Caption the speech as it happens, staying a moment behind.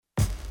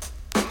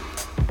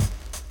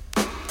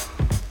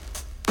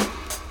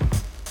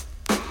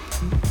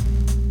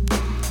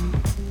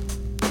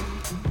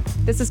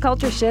This is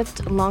Culture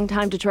Shift.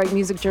 Longtime Detroit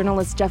music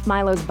journalist Jeff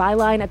Milo's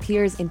byline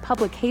appears in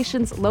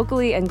publications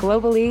locally and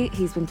globally.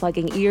 He's been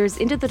plugging ears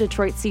into the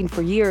Detroit scene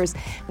for years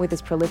with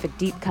his prolific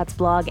Deep Cuts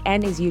blog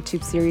and his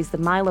YouTube series, The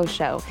Milo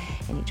Show.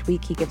 And each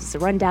week he gives us a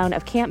rundown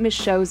of can't-miss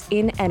shows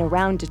in and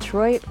around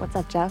Detroit. What's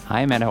up, Jeff?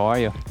 Hi, Amanda. How are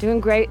you? Doing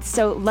great.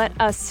 So let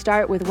us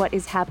start with what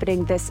is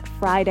happening this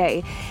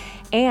Friday.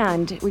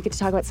 And we get to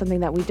talk about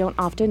something that we don't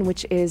often,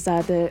 which is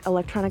the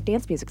electronic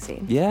dance music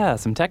scene. Yeah,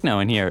 some techno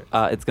in here.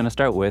 It's going to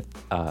start with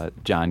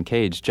John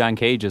Cage. John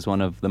Cage is one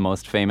of the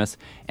most famous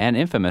and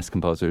infamous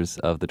composers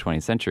of the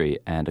 20th century,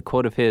 and a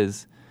quote of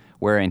his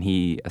wherein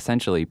he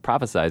essentially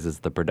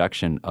prophesizes the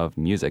production of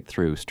music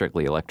through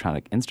strictly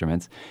electronic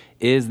instruments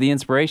is the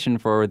inspiration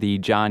for the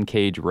John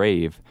Cage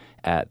Rave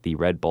at the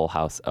Red Bull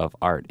House of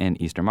Art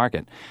in Eastern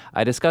Market.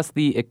 I discussed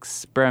the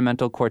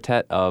experimental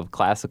quartet of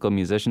classical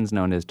musicians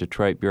known as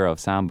Detroit Bureau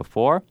of Sound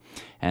before,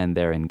 and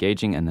their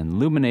engaging and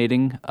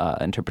illuminating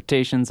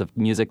interpretations of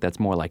music that's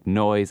more like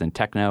noise and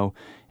techno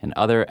and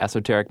other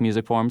esoteric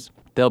music forms.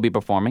 They'll be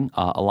performing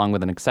along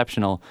with an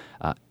exceptional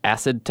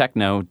acid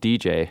techno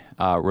DJ,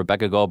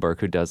 Rebecca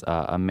Goldberg, who does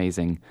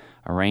amazing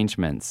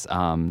arrangements.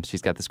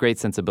 She's got this great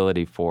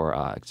sensibility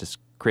for just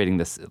creating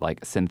this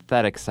like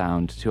synthetic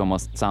sound to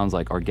almost sounds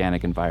like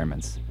organic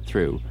environments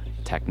through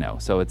techno.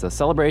 So it's a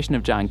celebration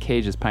of John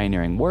Cage's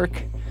pioneering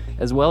work,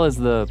 as well as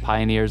the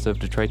pioneers of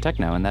Detroit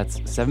techno, and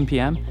that's 7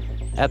 p.m.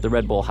 at the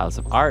Red Bull House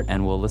of Art,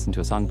 and we'll listen to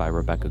a song by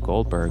Rebecca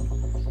Goldberg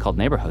called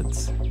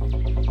Neighborhoods.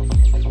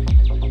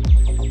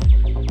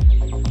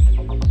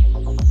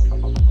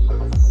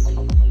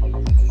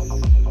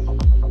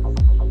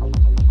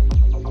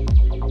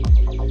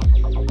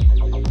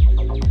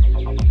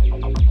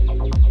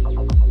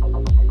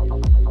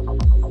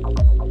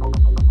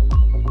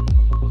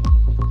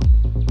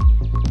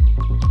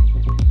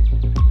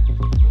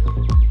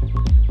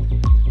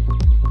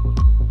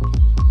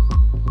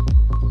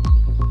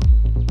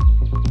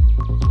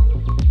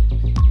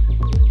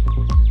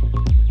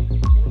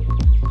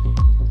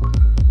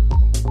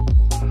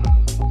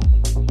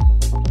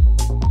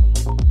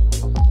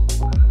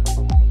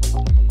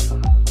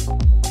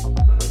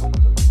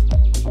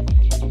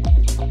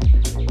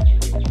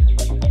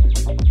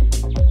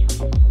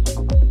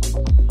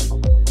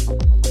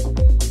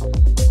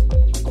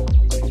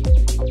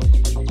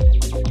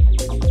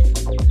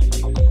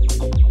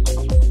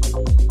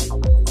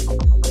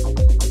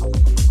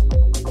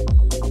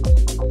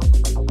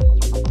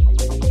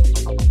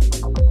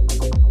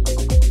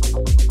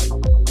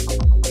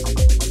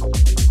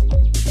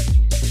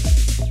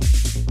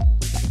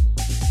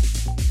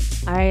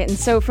 And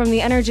so from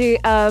the energy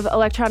of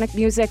electronic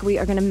music, we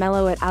are going to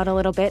mellow it out a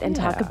little bit and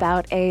talk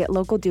about a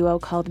local duo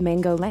called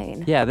Mango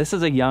Lane. Yeah, this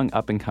is a young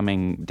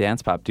up-and-coming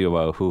dance pop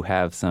duo who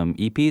have some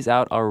EPs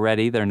out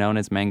already. They're known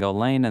as Mango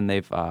Lane, and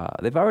they've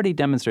already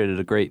demonstrated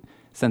a great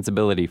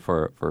sensibility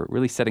for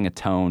really setting a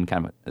tone,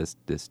 kind of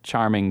this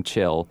charming,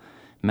 chill,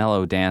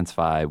 mellow dance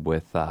vibe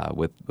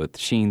with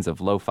sheens of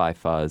lo-fi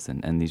fuzz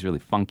and these really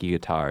funky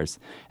guitars.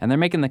 And they're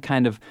making the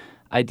kind of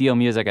ideal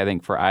music, I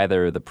think, for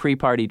either the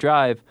pre-party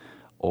drive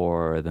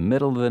or the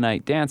middle of the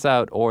night dance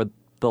out, or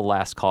the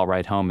last call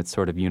ride home. It's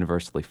sort of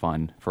universally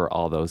fun for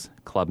all those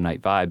club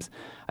night vibes.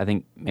 I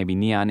think maybe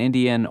Neon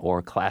Indian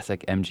or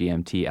classic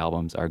MGMT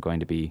albums are going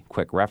to be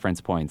quick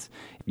reference points.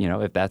 You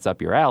know, if that's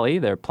up your alley,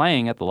 they're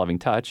playing at the Loving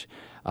Touch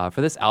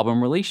for this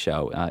album release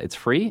show. It's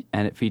free,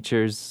 and it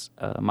features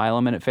Milo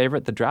Minute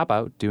favorite, The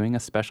Dropout, doing a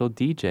special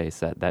DJ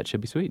set. That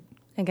should be sweet.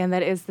 Again,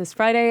 that is this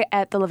Friday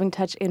at the Loving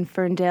Touch in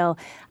Ferndale.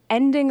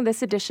 Ending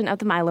this edition of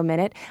the Milo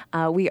Minute,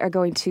 we are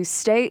going to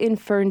stay in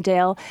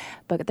Ferndale,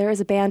 but there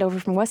is a band over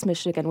from West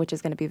Michigan which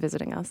is going to be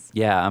visiting us.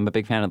 Yeah, I'm a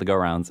big fan of the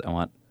Go-Rounds. I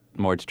want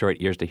more Detroit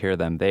ears to hear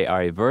them. They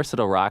are a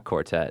versatile rock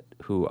quartet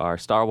who are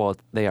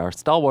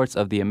stalwarts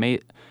of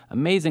the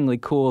amazingly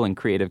cool and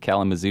creative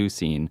Kalamazoo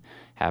scene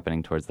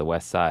happening towards the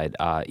west side.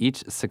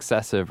 Each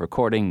successive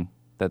recording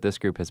that this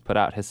group has put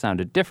out has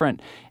sounded different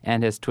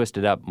and has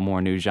twisted up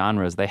more new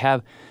genres. They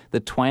have the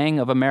twang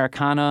of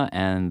Americana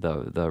and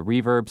the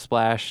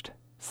reverb-splashed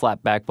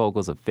slapback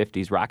vocals of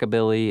 50s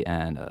rockabilly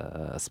and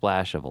a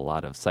splash of a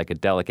lot of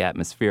psychedelic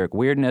atmospheric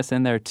weirdness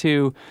in there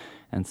too,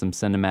 and some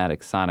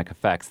cinematic sonic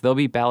effects. They'll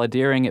be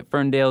balladeering at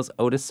Ferndale's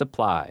Otis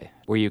Supply,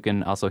 where you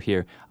can also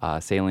hear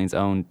Salene's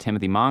own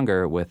Timothy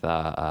Monger with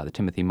the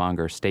Timothy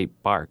Monger State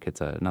Bark.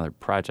 It's another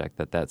project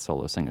that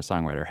solo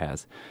singer-songwriter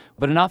has.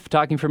 But enough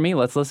talking for me.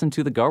 Let's listen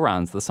to the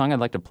Go-Rounds. The song I'd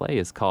like to play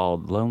is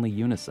called Lonely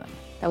Unison.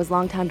 That was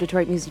longtime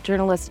Detroit music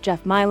journalist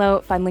Jeff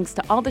Milo. Find links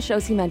to all the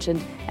shows he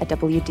mentioned at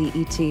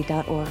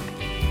WDET.org.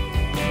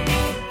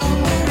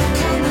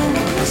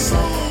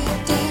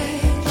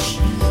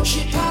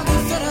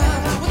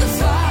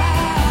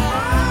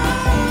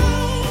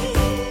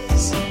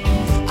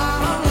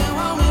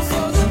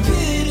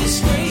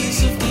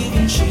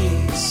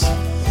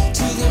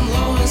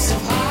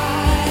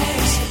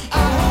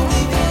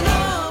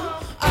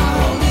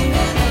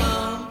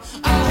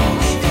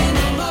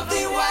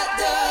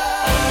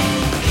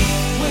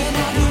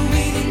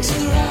 To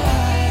the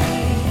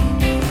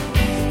right,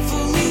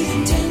 for we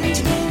intend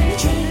to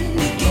return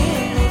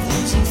again.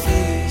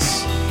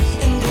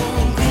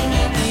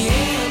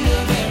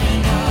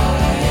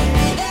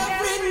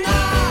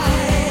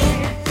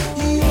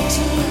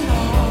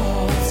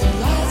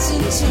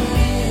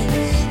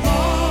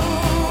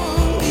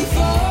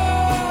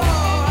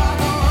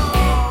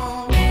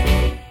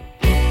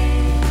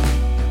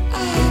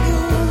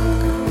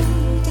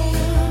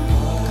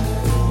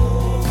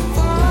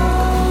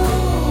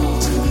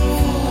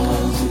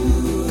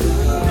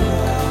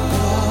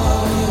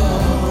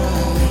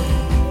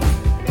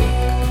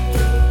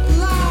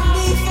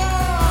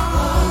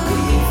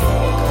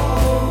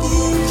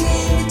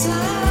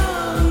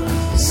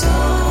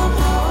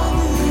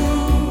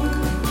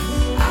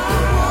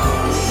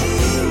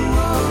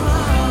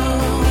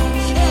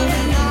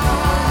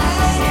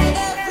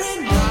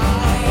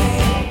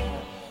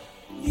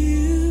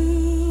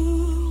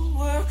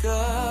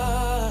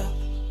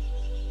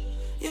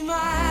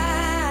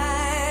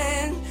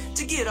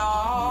 to get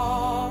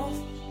off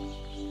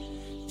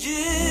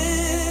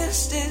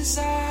just as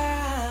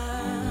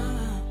I'm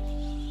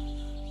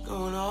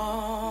going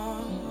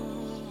on.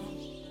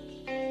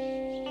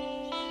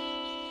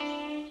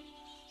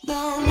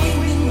 Now make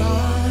me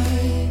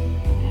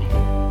mine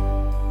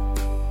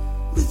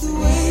with the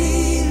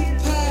weight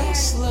of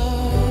past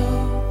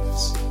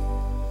loves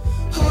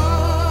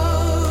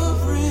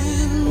hovering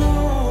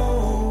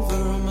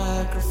over a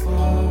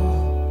microphone.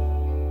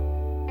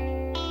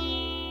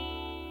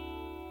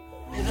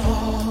 And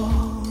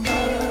all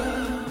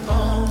the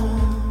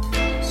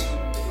bones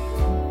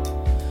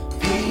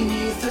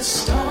beneath the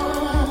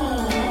stones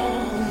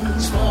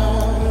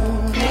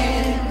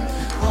moaning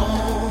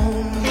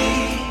lonely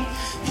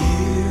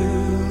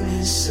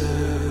unison.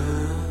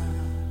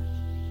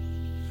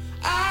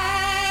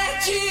 I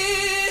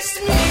just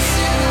miss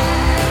you,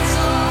 that's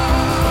all.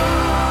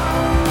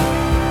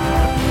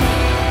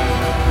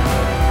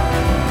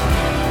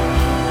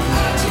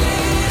 I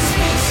just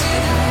miss you,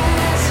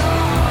 that's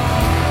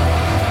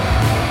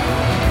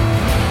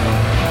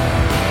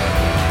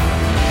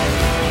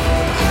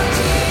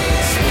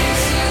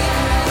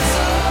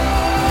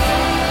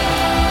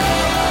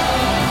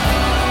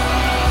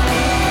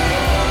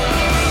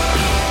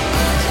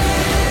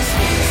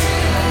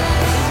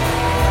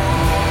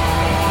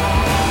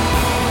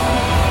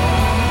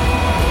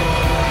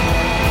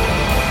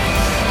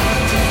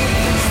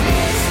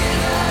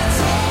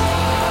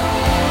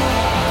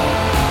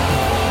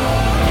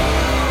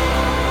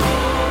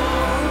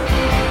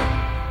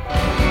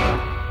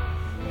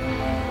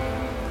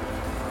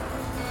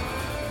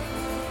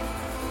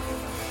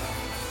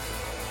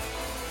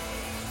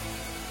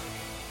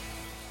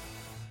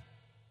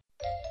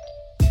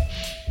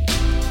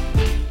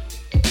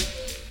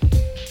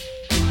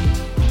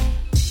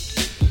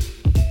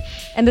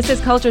And this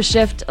is Culture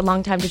Shift. A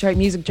longtime Detroit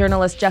music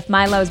journalist, Jeff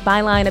Milo's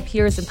byline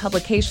appears in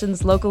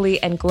publications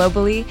locally and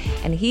globally,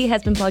 and he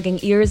has been plugging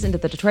ears into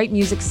the Detroit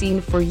music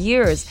scene for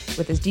years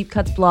with his Deep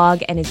Cuts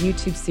blog and his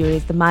YouTube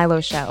series, The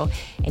Milo Show.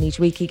 And each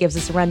week he gives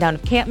us a rundown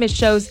of can't-miss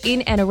shows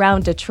in and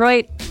around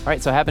Detroit. All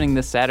right, so happening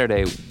this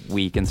Saturday,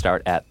 we can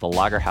start at the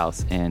Lager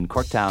House in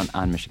Corktown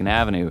on Michigan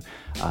Avenue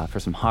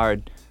for some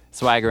hard,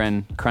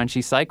 swaggerin',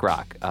 crunchy psych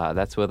rock.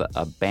 That's with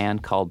a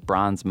band called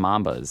Bronze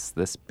Mambas.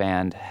 This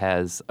band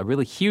has a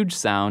really huge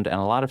sound and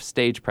a lot of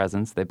stage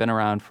presence. They've been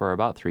around for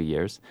about 3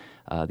 years.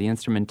 The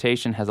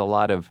instrumentation has a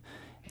lot of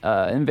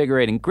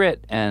invigorating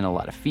grit and a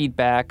lot of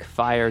feedback,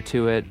 fire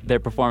to it. They're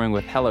performing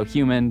with Hello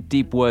Human,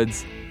 Deep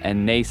Woods,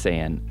 and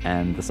Naysayin'.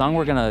 And the song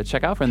we're going to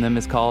check out from them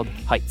is called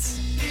Heights.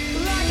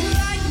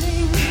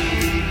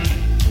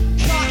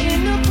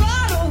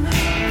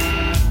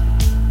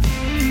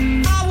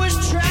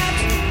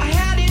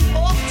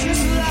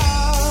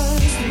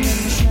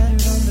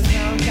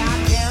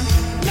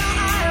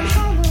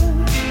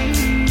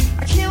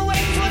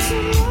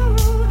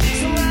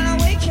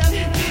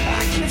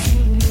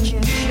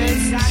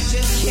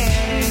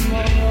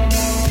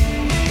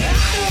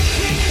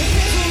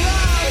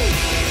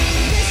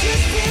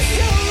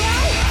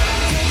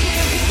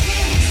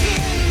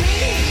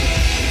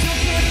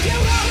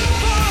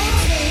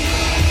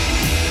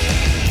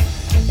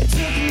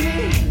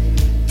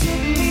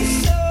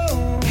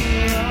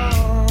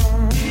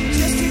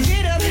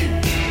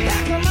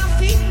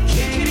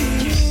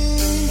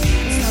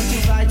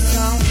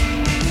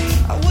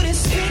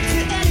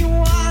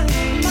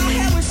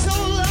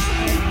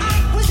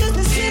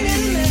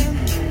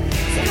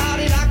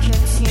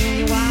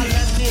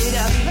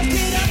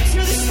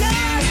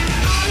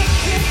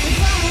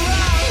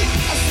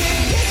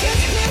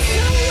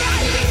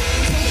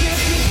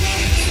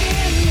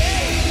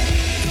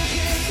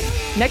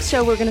 Next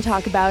show we're going to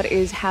talk about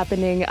is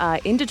happening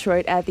in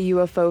Detroit at the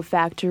UFO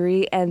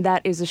Factory, and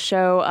that is a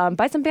show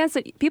by some bands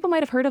that people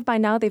might have heard of by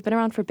now. They've been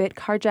around for a bit,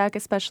 Carjack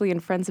especially,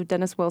 and Friends of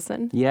Dennis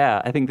Wilson.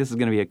 Yeah, I think this is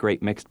going to be a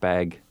great mixed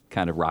bag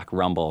kind of rock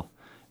rumble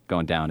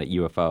going down at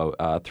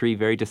UFO. Three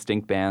very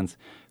distinct bands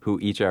who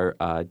each are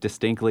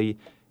distinctly,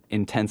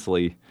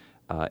 intensely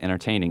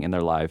entertaining in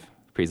their live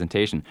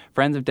presentation.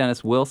 Friends of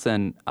Dennis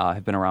Wilson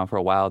have been around for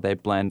a while. They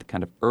blend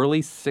kind of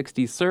early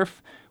 60s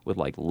surf with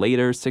like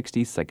later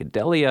 60s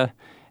psychedelia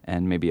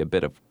and maybe a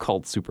bit of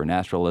cult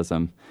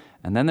supernaturalism.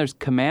 And then there's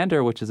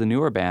Commander, which is a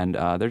newer band.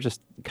 They're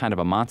just kind of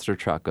a monster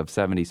truck of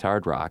 70s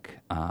hard rock,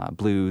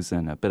 blues,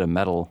 and a bit of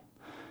metal.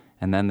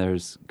 And then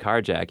there's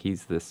Carjack.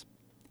 He's this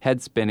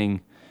head-spinning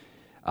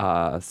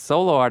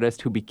solo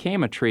artist who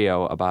became a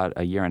trio about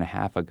a year and a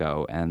half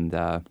ago. And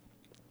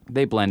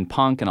they blend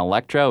punk and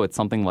electro. It's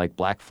something like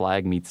Black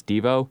Flag meets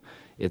Devo.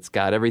 It's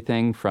got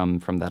everything from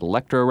that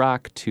electro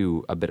rock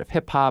to a bit of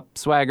hip-hop,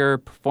 swagger,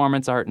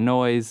 performance art,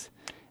 noise,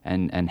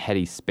 and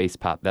heady space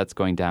pop. That's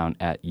going down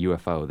at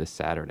UFO this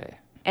Saturday.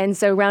 And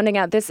so rounding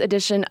out this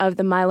edition of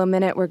the Milo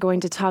Minute, we're going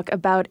to talk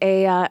about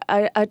a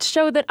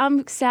show that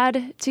I'm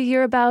sad to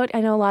hear about.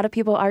 I know a lot of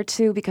people are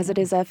too, because it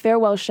is a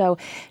farewell show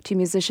to a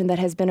musician that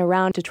has been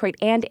around Detroit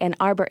and Ann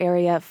Arbor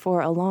area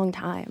for a long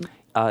time.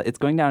 it's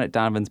going down at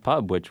Donovan's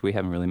Pub, which we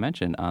haven't really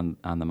mentioned on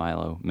the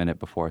Milo Minute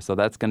before. So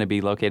that's going to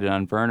be located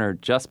on Verner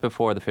just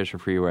before the Fisher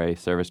Freeway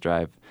Service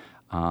Drive.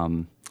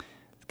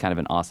 It's kind of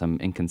an awesome,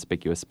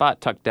 inconspicuous spot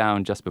tucked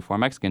down just before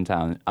Mexican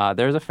Town.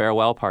 There's a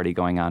farewell party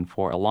going on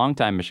for a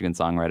longtime Michigan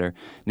songwriter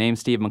named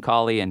Steve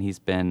McCauley, and he's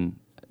been,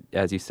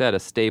 as you said, a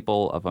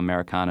staple of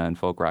Americana and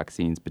folk rock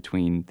scenes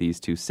between these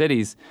two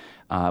cities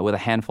with a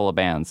handful of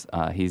bands.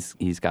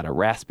 He's got a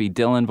raspy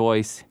Dylan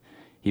voice.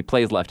 He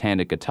plays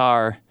left-handed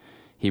guitar.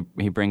 He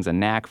brings a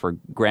knack for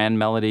grand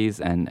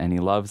melodies, and he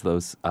loves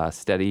those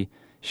steady,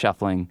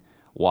 shuffling,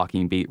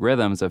 walking beat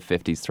rhythms of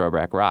 50s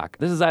throwback rock.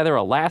 This is either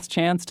a last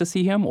chance to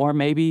see him or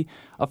maybe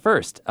a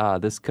first.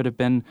 This could have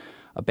been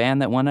a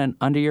band that went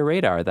under your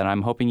radar that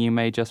I'm hoping you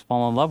may just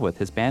fall in love with.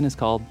 His band is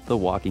called The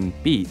Walking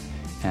Beat,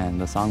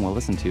 and the song we'll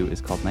listen to is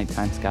called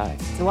Nighttime Sky.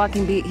 The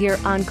Walking Beat here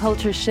on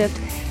Culture Shift.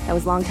 That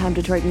was longtime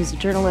Detroit music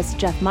journalist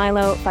Jeff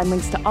Milo. Find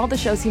links to all the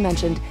shows he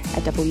mentioned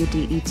at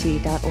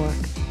WDET.org.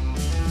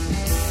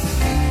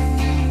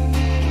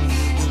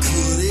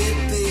 Could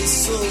it be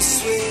so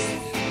sweet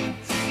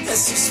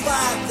as to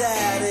spot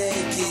that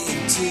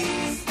aching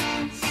tooth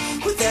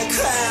with that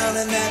crown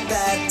and that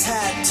bad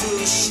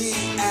tattoo? She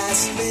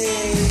asked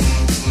me.